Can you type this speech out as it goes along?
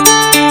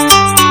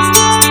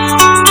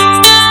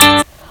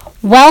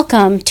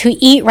Welcome to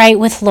Eat Right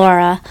with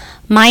Laura.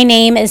 My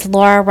name is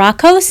Laura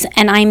Rockos,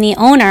 and I'm the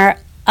owner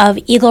of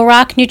Eagle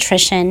Rock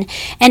Nutrition,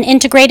 an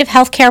integrative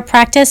healthcare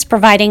practice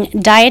providing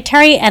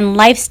dietary and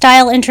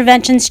lifestyle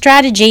intervention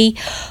strategy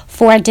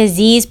for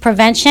disease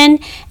prevention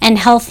and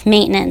health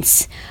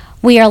maintenance.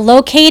 We are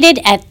located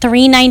at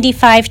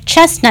 395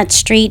 Chestnut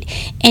Street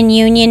in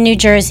Union, New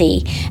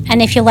Jersey.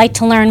 And if you'd like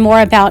to learn more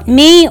about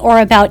me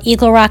or about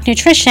Eagle Rock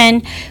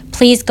Nutrition,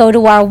 please go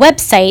to our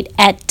website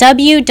at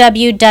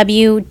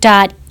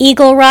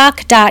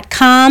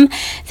www.eaglerock.com.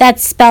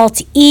 That's spelled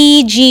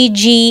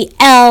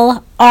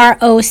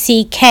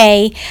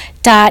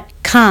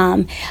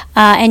EGGLROCK.com.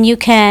 And you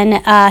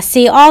can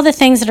see all the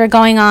things that are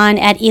going on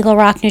at Eagle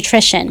Rock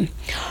Nutrition.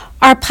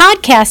 Our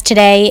podcast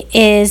today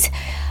is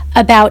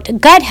about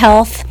gut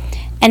health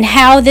and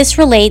how this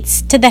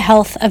relates to the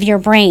health of your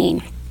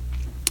brain.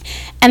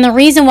 And the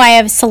reason why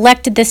I've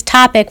selected this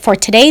topic for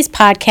today's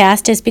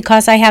podcast is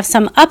because I have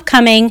some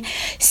upcoming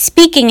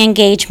speaking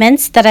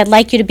engagements that I'd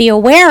like you to be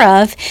aware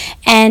of.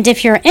 And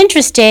if you're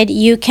interested,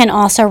 you can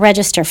also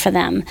register for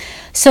them.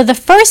 So the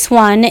first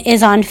one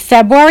is on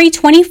February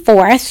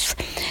 24th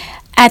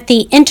at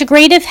the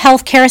Integrative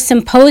Healthcare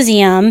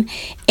Symposium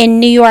in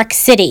New York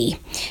City.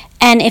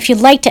 And if you'd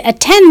like to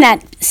attend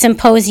that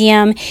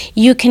symposium,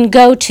 you can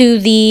go to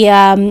the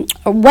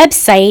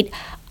website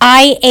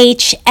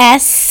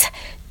IHS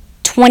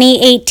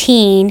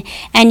 2018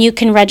 and you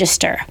can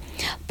register.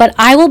 But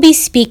I will be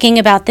speaking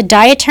about the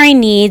dietary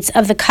needs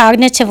of the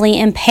cognitively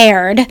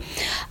impaired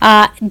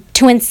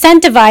to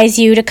incentivize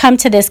you to come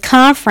to this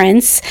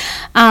conference.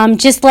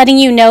 Just letting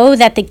you know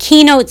that the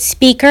keynote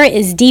speaker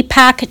is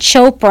Deepak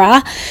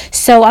Chopra,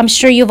 so I'm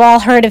sure you've all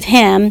heard of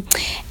him.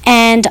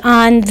 And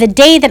on the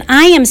day that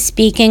I am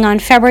speaking, on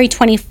February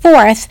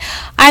 24th,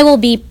 I will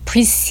be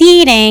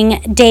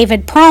preceding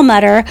David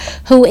Perlmutter,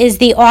 who is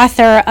the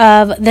author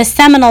of the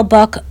seminal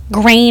book,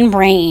 Grain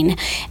Brain.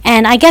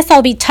 And I guess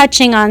I'll be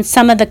touching on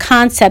some of the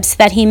concepts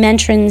that he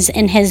mentions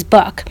in his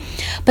book.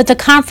 But the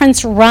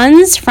conference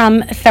runs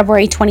from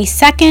February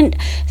 22nd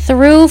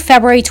through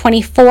February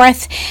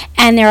 24th,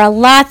 and there are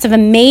lots of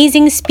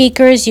amazing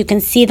speakers. You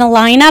can see the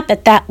lineup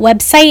at that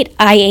website,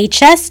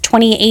 IHS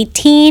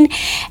 2018,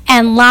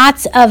 and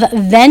lots of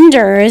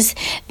vendors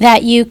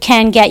that you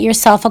can get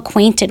yourself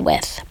acquainted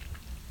with.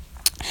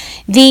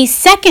 The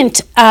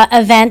second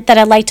event that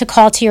I'd like to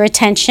call to your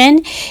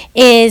attention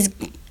is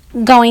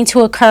going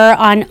to occur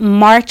on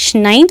March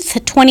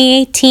 9th,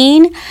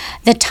 2018.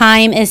 The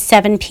time is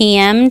 7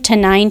 p.m. to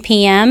 9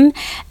 p.m.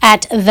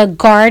 at the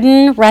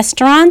Garden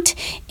Restaurant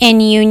in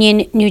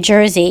Union, New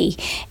Jersey.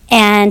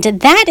 And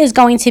that is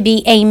going to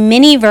be a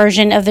mini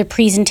version of the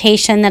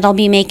presentation that I'll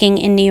be making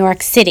in New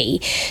York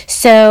City.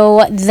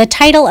 So the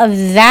title of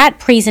that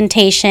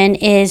presentation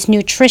is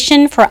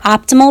Nutrition for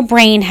Optimal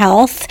Brain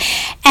Health.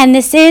 And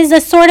this is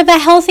a sort of a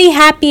healthy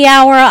happy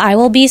hour. I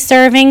will be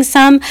serving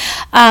some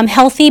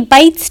healthy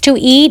bites to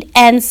eat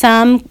and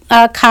some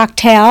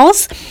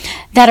cocktails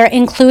that are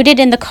included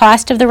in the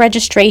cost of the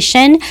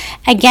registration.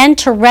 Again,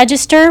 to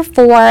register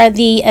for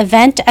the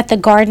event at the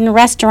Garden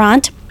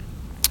Restaurant,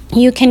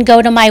 you can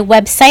go to my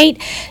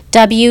website,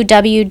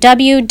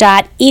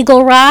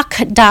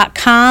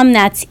 www.eaglerock.com.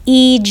 That's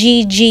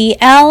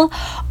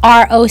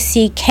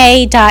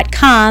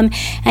EGGLROCK.com,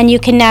 and you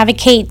can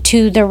navigate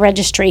to the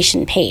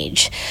registration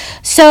page.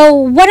 So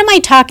what am I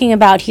talking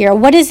about here?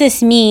 What does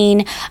this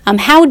mean?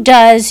 How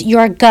does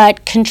your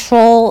gut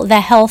control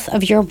the health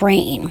of your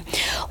brain?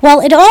 Well,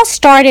 it all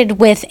started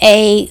with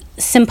a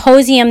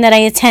symposium that I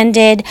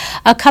attended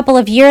a couple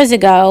of years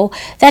ago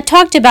that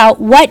talked about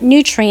what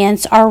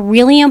nutrients are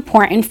really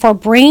important for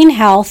brain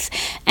health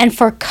and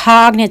for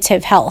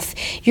cognitive health,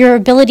 your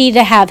ability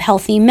to have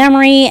healthy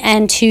memory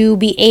and to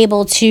be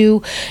able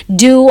to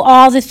do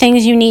all the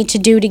things you need to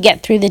do to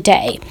get through the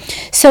day.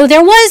 So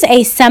there was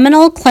a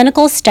seminal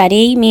clinical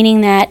study, meaning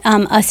that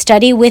a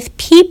study with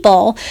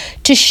people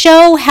to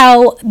show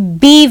how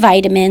B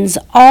vitamins,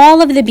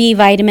 all of the B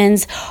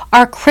vitamins,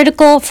 are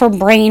critical for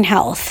brain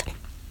health.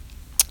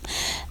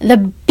 The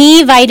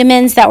B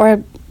vitamins that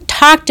were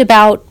talked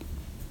about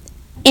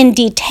in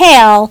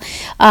detail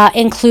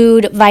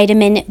include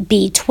vitamin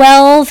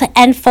B12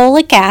 and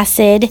folic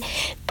acid,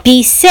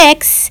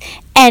 B6,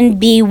 and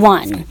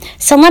B1.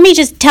 So let me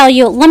just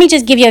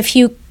give you a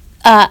few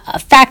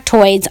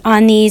factoids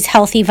on these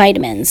healthy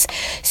vitamins.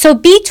 So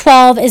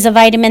B12 is a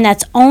vitamin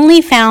that's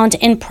only found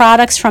in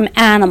products from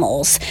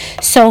animals,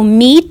 so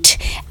meat,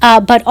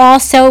 but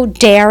also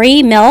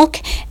dairy,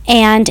 milk,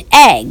 and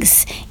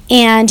eggs.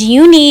 And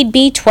you need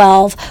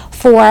B12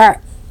 for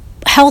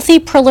healthy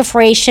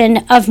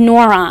proliferation of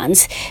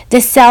neurons, the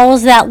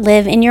cells that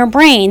live in your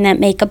brain, that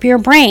make up your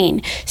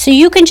brain. So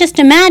you can just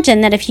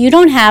imagine that if you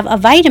don't have a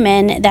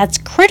vitamin that's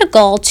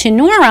critical to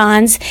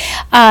neurons,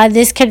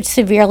 this could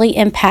severely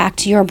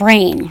impact your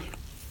brain.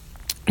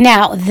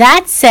 Now,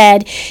 that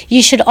said,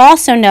 you should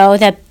also know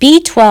that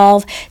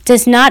B12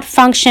 does not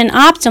function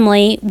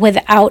optimally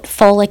without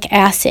folic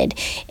acid.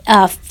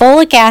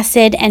 folic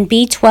acid and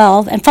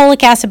B12, and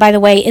folic acid, by the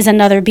way, is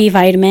another B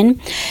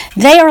vitamin.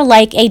 They are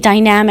like a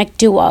dynamic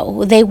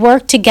duo. They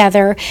work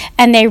together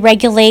and they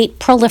regulate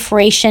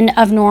proliferation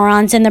of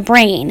neurons in the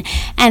brain.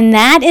 And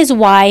that is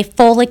why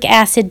folic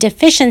acid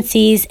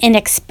deficiencies in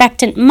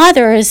expectant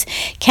mothers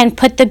can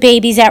put the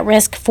babies at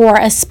risk for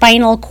a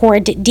spinal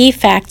cord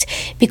defect,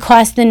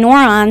 because the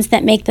neurons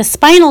that make the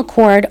spinal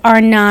cord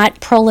are not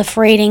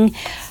proliferating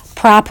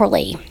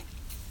properly.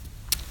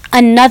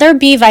 Another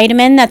B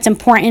vitamin that's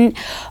important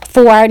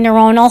for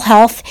neuronal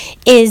health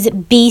is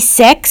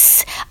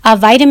B6.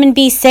 Vitamin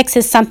B6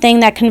 is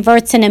something that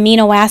converts an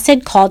amino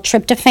acid called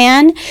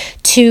tryptophan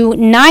to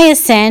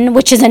niacin,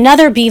 which is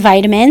another B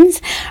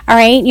vitamins. All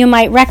right, you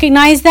might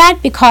recognize that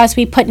because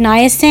we put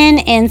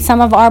niacin in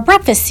some of our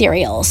breakfast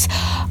cereals.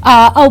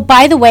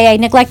 By the way, I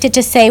neglected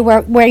to say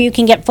where you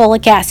can get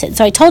folic acid.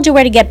 So I told you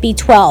where to get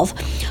B12.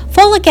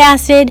 Folic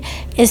acid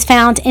is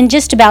found in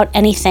just about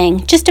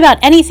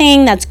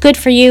anything that's good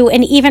for you,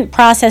 and even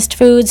processed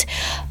foods.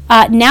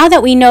 Now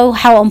that we know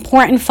how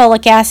important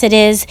folic acid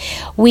is,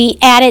 we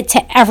add it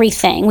to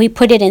everything. We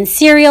put it in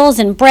cereals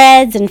and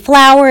breads and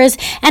flours,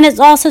 and it's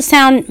also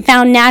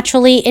found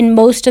naturally in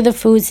most of the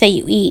foods that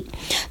you eat.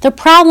 The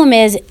problem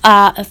is,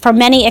 for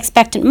many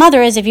expectant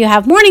mothers, if you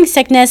have morning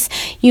sickness,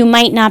 you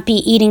might not be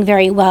eating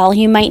very well.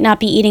 You might not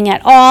be eating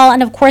at all.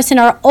 And of course, in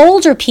our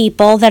older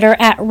people that are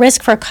at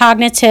risk for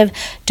cognitive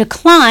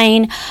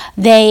decline,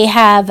 they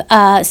have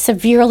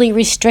severely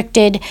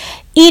restricted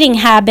eating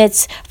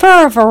habits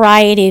for a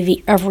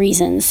variety of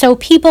reasons. So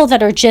people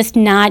that are just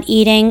not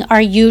eating are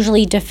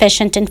usually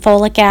deficient in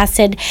folic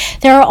acid.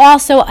 There are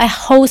also a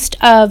host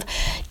of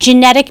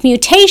genetic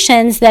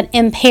mutations that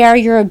impair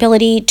your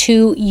ability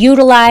to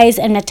utilize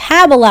and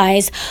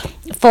metabolize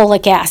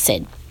folic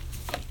acid.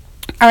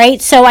 All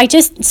right, so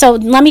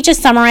let me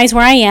just summarize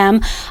where I am.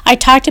 I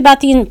talked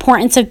about the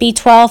importance of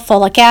B12,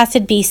 folic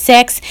acid,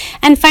 B6,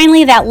 and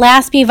finally that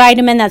last B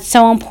vitamin that's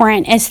so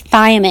important is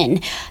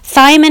thiamine.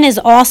 Thiamine is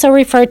also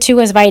referred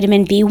to as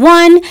vitamin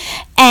B1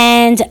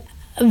 and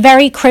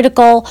very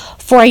critical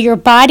for your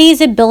body's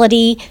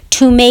ability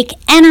to make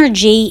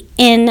energy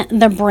in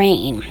the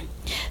brain.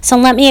 So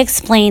let me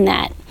explain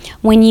that.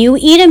 When you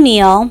eat a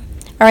meal, all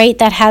right,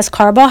 that has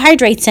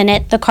carbohydrates in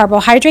it, the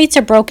carbohydrates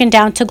are broken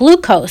down to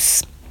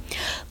glucose.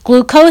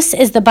 Glucose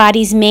is the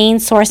body's main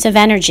source of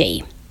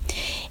energy.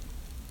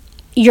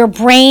 Your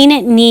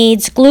brain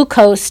needs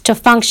glucose to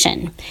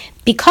function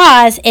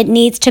because it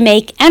needs to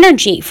make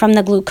energy from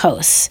the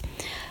glucose.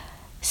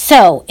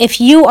 So,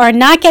 if you are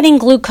not getting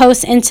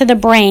glucose into the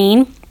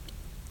brain,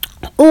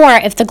 or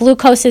if the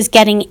glucose is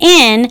getting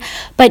in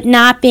but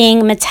not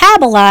being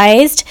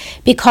metabolized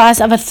because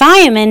of a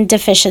thiamine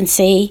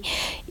deficiency,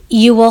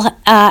 you will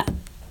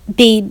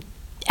be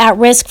at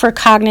risk for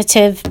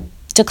cognitive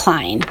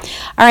decline.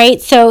 All right,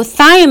 so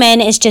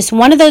thiamine is just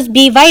one of those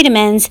B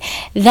vitamins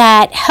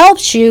that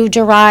helps you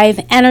derive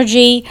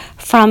energy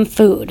from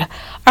food.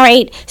 All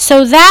right,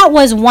 so that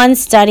was one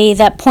study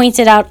that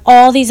pointed out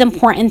all these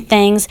important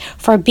things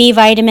for B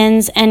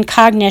vitamins and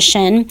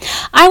cognition.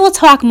 I will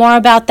talk more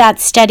about that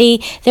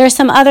study. There are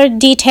some other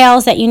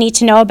details that you need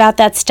to know about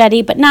that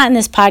study, but not in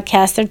this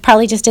podcast. There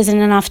probably just isn't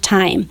enough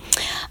time.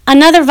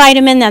 Another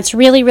vitamin that's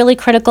really, really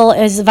critical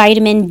is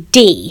vitamin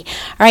D.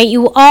 All right,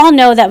 you all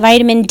know that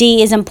vitamin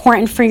D is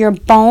important for your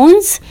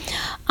bones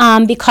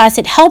because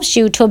it helps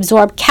you to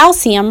absorb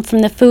calcium from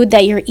the food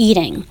that you're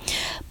eating.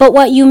 But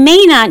what you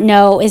may not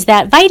know is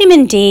that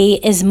vitamin D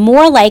is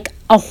more like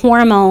a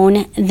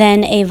hormone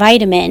than a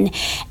vitamin,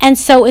 and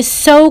so is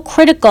so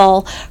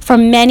critical for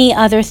many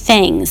other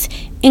things,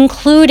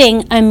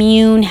 including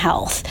immune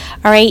health.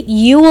 All right,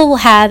 you will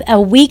have a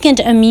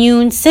weakened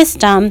immune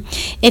system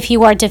if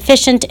you are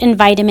deficient in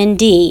vitamin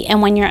D,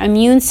 and when your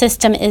immune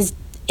system is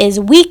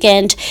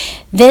weakened,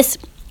 this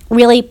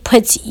really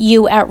puts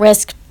you at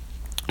risk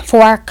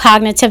for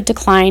cognitive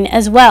decline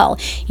as well.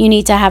 You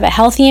need to have a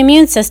healthy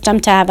immune system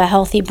to have a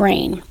healthy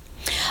brain.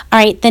 All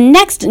right, the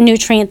next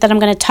nutrient that I'm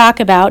going to talk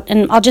about,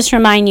 and I'll just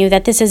remind you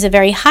that this is a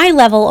very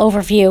high-level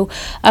overview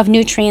of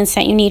nutrients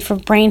that you need for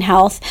brain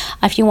health.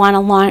 If you want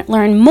to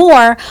learn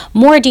more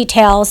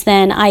details,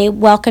 then I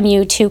welcome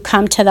you to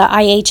come to the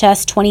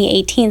IHS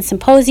 2018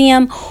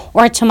 Symposium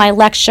or to my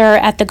lecture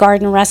at the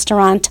Garden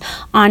Restaurant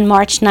on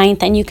March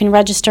 9th, and you can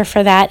register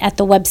for that at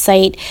the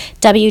website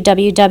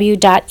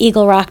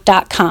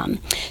www.eaglerock.com.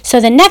 So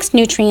the next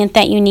nutrient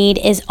that you need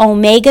is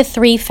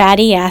omega-3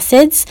 fatty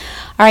acids.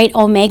 All right,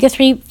 omega-3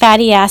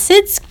 fatty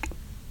acids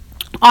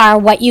are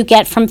what you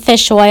get from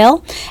fish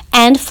oil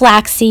and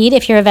flaxseed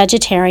if you're a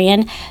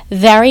vegetarian.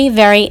 Very,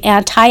 very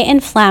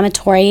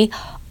anti-inflammatory,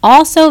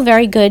 also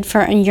very good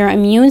for your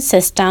immune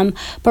system,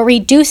 but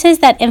reduces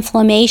that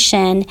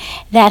inflammation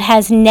that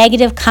has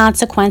negative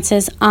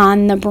consequences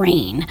on the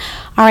brain.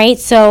 All right,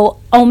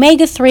 so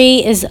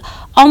omega-3 is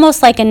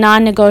almost like a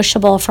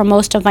non-negotiable for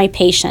most of my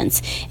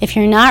patients. If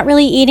you're not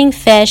really eating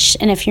fish,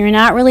 and if you're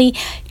not really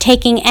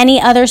taking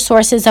any other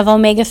sources of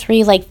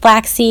omega-3 like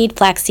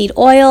flaxseed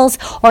oils,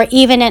 or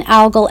even an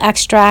algal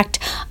extract,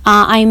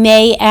 I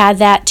may add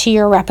that to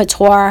your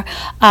repertoire.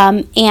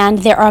 And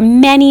there are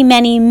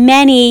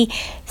many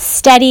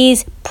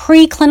studies,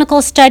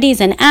 preclinical studies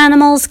in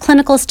animals,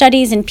 clinical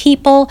studies in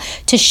people,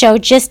 to show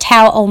just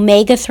how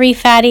omega-3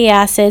 fatty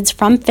acids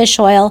from fish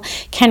oil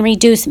can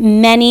reduce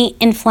many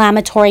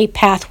inflammatory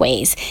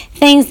pathways,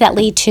 things that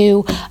lead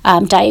to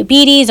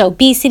diabetes,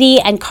 obesity,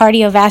 and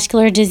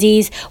cardiovascular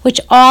disease,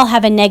 which all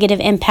have a negative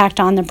impact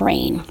on the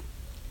brain.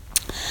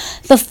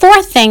 The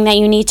fourth thing that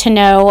you need to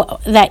know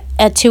that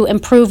to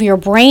improve your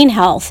brain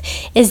health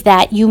is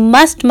that you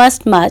must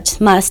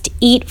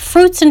eat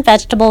fruits and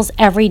vegetables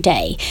every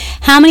day.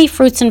 How many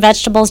fruits and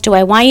vegetables do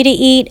I want you to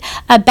eat?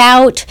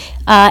 About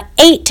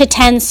 8 to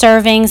 10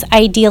 servings,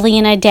 ideally,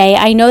 in a day.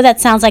 I know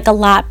that sounds like a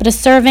lot, but a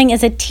serving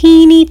is a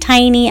teeny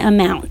tiny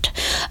amount.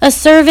 A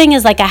serving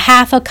is like a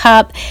half a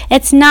cup.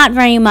 It's not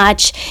very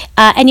much,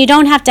 and you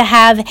don't have to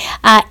have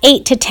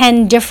 8 to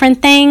 10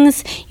 different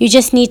things. You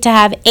just need to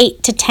have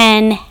 8 to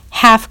 10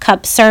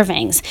 half-cup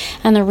servings.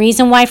 And the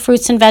reason why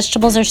fruits and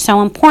vegetables are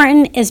so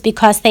important is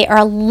because they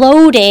are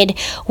loaded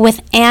with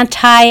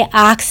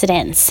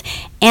antioxidants.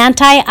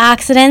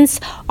 Antioxidants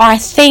are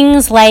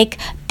things like,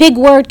 big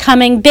word,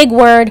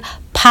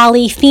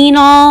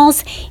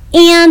 polyphenols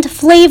and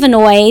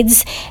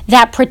flavonoids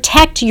that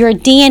protect your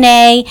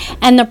DNA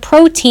and the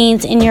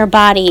proteins in your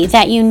body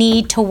that you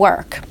need to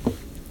work.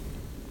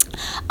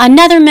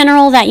 Another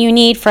mineral that you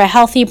need for a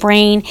healthy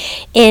brain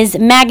is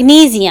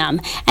magnesium.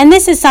 And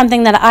this is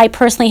something that I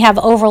personally have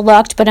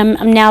overlooked, but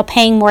I'm now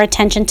paying more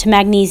attention to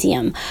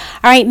magnesium.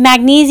 All right,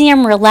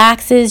 magnesium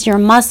relaxes your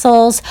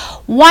muscles.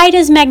 Why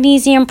does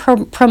magnesium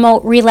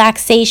promote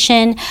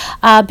relaxation?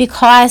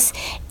 Because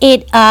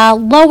it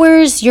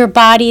lowers your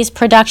body's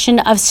production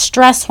of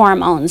stress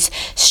hormones.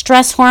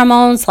 Stress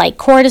hormones like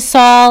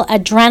cortisol,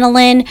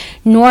 adrenaline,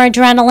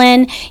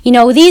 noradrenaline.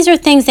 These are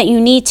things that you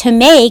need to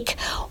make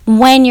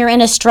when you're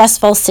in a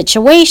stressful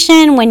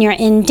situation, when you're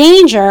in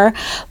danger.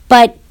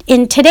 But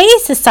in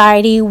today's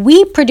society,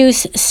 we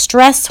produce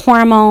stress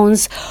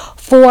hormones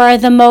for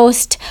the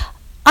most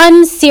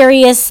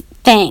unserious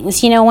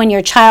things. When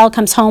your child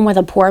comes home with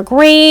a poor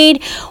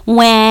grade,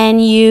 when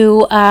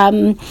you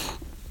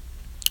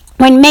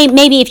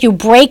maybe if you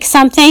break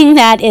something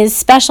that is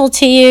special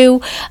to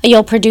you,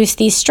 you'll produce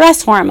these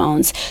stress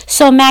hormones.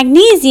 So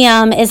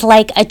magnesium is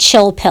like a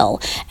chill pill.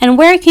 And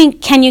where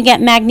can you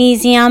get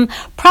magnesium?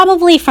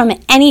 Probably from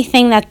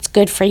anything that's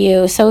good for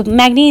you. So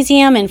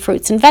magnesium in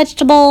fruits and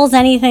vegetables,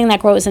 anything that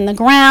grows in the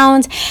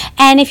ground.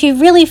 And if you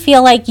really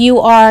feel like you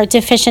are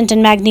deficient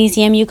in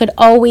magnesium, you could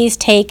always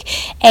take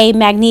a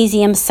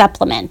magnesium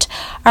supplement.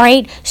 All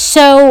right.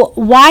 So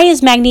why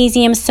is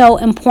magnesium so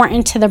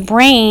important to the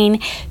brain?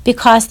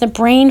 Because the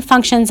brain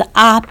functions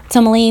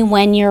optimally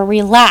when you're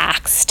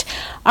relaxed.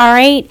 All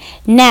right.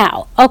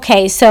 Now,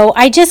 okay, so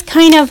I just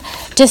kind of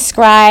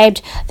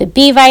described the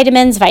B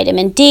vitamins,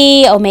 vitamin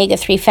D,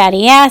 omega-3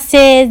 fatty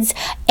acids,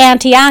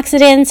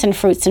 antioxidants in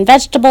fruits and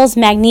vegetables,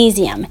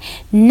 magnesium.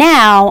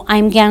 Now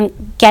I'm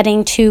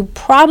getting to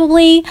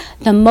probably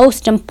the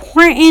most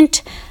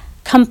important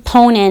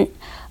component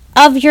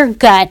of your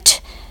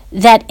gut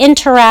that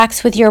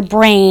interacts with your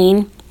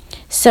brain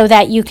so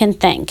that you can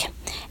think.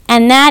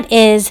 And that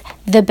is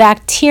the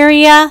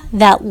bacteria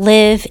that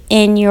live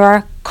in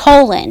your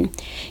colon.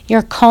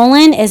 Your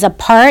colon is a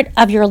part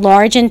of your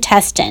large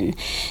intestine.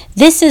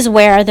 This is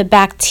where the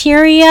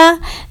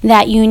bacteria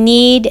that you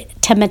need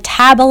to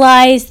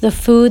metabolize the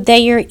food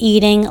that you're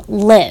eating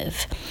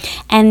live.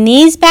 And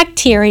these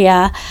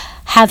bacteria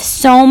have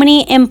so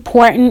many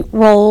important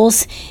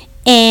roles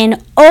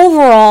in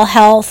overall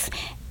health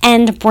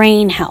and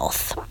brain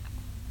health.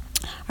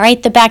 All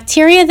right, the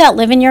bacteria that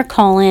live in your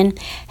colon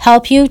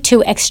help you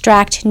to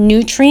extract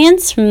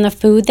nutrients from the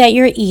food that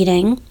you're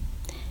eating.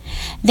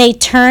 They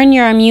turn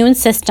your immune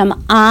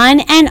system on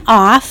and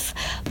off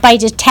by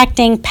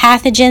detecting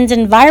pathogens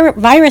and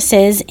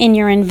viruses in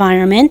your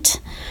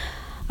environment.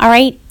 All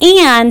right,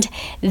 and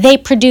they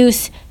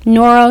produce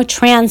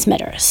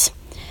neurotransmitters.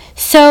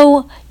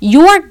 So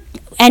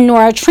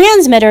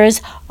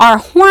neurotransmitters are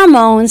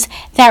hormones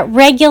that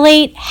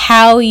regulate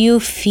how you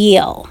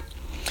feel.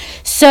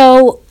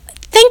 So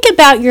think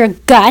about your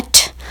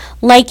gut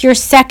like your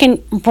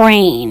second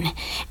brain.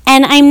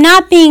 And I'm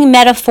not being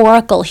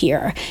metaphorical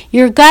here.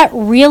 Your gut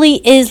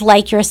really is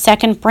like your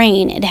second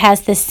brain. It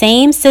has the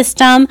same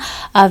system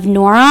of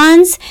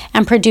neurons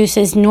and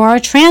produces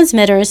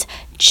neurotransmitters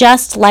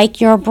just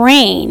like your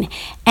brain.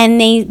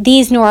 And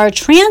these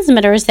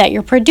neurotransmitters that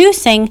you're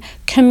producing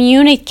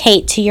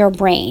communicate to your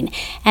brain.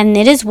 And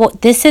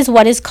this is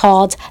what is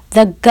called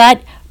the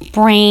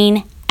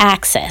gut-brain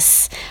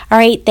axis. All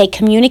right, they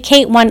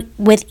communicate one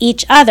with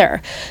each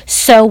other.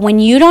 So when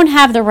you don't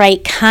have the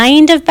right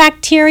kind of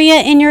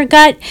bacteria in your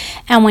gut,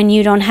 and when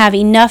you don't have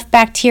enough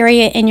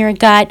bacteria in your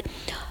gut,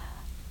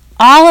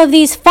 all of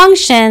these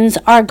functions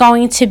are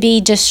going to be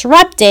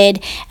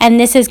disrupted, and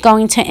this is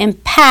going to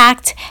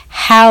impact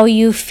how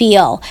you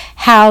feel,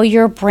 how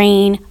your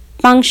brain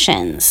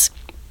functions.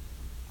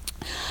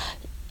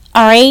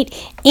 All right,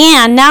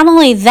 and not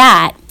only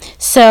that,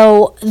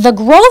 so the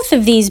growth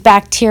of these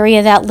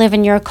bacteria that live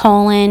in your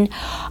colon,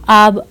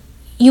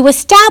 you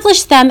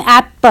establish them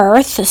at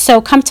birth.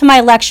 So come to my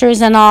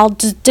lectures and I'll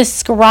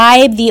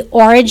describe the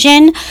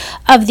origin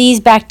of these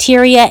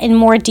bacteria in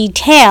more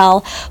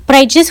detail. But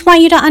I just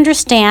want you to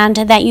understand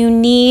that you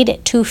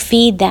need to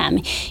feed them.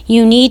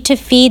 You need to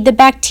feed the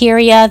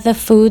bacteria the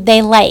food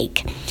they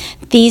like.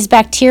 These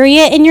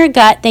bacteria in your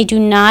gut, they do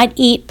not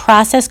eat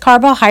processed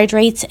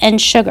carbohydrates and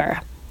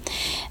sugar.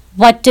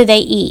 What do they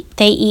eat?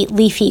 They eat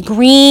leafy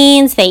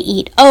greens, they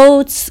eat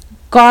oats,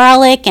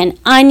 garlic and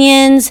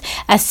onions,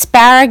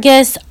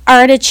 asparagus,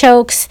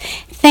 artichokes,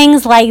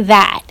 things like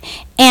that.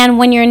 And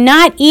when you're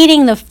not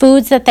eating the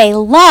foods that they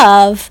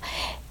love,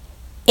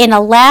 in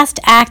a last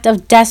act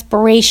of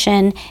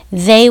desperation,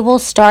 they will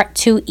start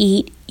to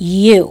eat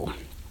you.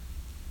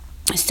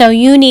 So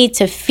you need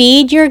to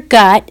feed your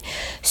gut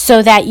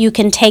so that you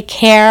can take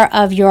care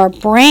of your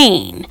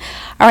brain.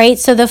 All right,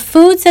 so the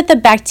foods that the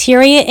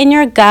bacteria in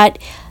your gut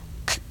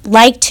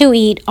like to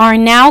eat are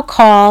now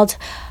called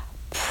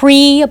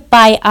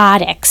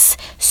prebiotics.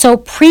 So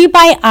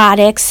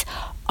prebiotics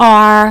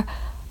are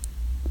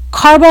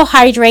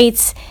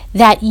carbohydrates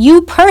that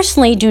you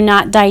personally do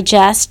not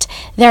digest.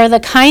 They're the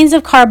kinds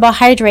of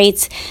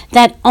carbohydrates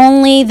that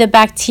only the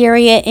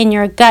bacteria in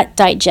your gut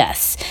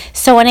digests.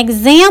 So an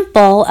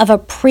example of a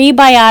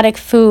prebiotic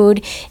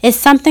food is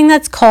something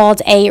that's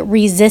called a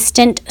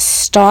resistant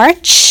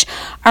starch.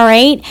 All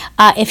right,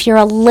 if you're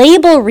a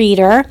label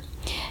reader,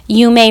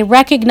 you may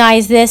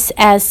recognize this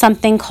as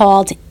something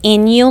called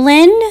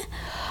inulin,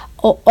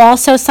 or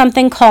also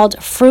something called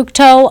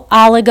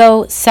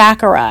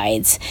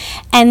fructooligosaccharides.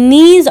 And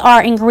these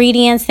are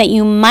ingredients that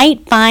you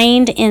might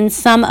find in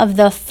some of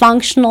the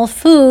functional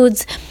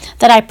foods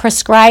that I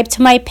prescribe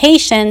to my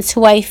patients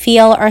who I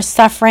feel are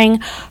suffering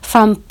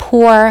from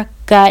poor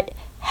gut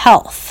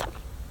health.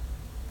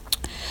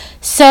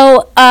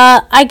 So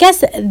I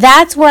guess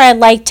that's where I'd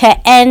like to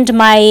end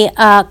my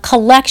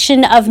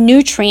collection of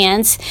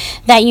nutrients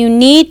that you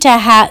need to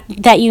have,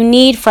 that you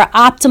need for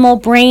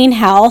optimal brain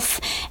health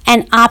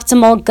and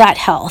optimal gut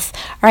health.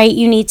 All right,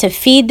 you need to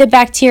feed the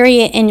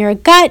bacteria in your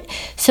gut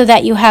so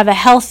that you have a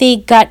healthy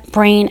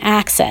gut-brain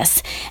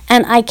axis.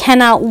 And I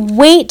cannot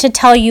wait to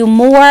tell you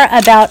more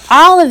about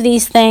all of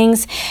these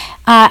things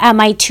at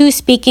my 2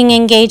 speaking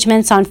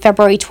engagements on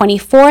February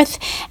 24th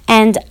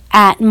and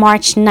at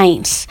March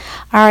 9th.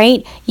 All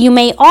right. You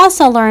may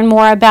also learn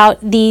more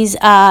about these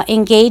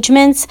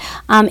engagements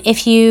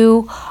if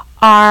you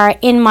are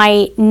in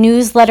my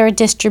newsletter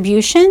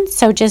distribution.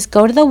 So just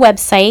go to the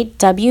website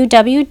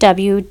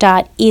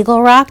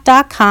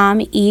www.eaglerock.com,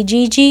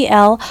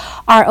 EGGLROCK.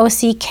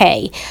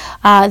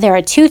 There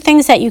are 2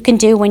 things that you can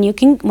do when you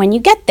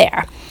get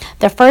there.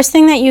 The first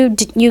thing that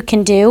you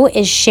can do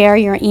is share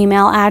your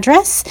email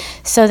address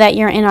so that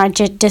you're in our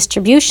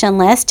distribution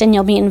list and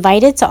you'll be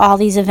invited to all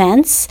these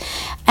events,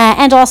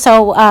 and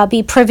also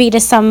be privy to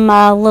some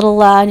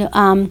little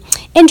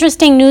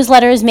interesting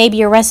newsletters,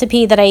 maybe a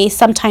recipe that I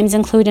sometimes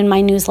include in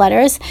my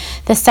newsletters.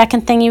 The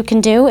second thing you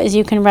can do is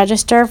you can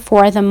register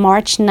for the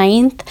March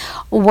 9th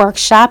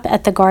workshop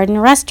at the Garden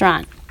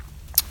Restaurant.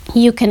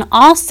 You can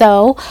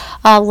also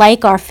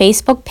like our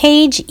Facebook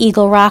page,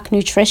 Eagle Rock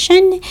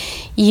Nutrition.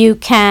 You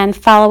can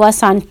follow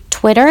us on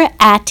Twitter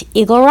at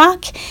Eagle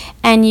Rock,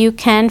 and you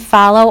can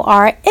follow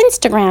our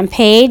Instagram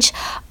page.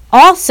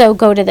 Also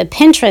go to the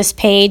Pinterest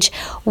page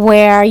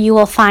where you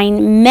will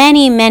find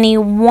many, many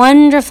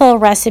wonderful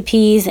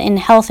recipes and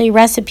healthy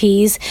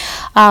recipes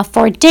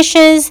for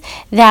dishes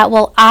that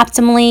will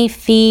optimally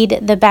feed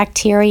the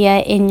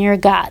bacteria in your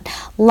gut.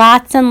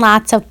 Lots and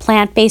lots of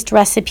plant-based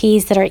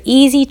recipes that are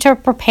easy to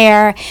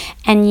prepare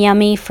and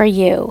yummy for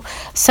you.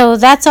 So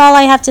that's all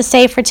I have to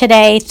say for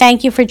today.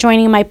 Thank you for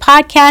joining my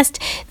podcast.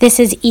 This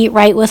is Eat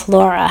Right with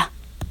Laura.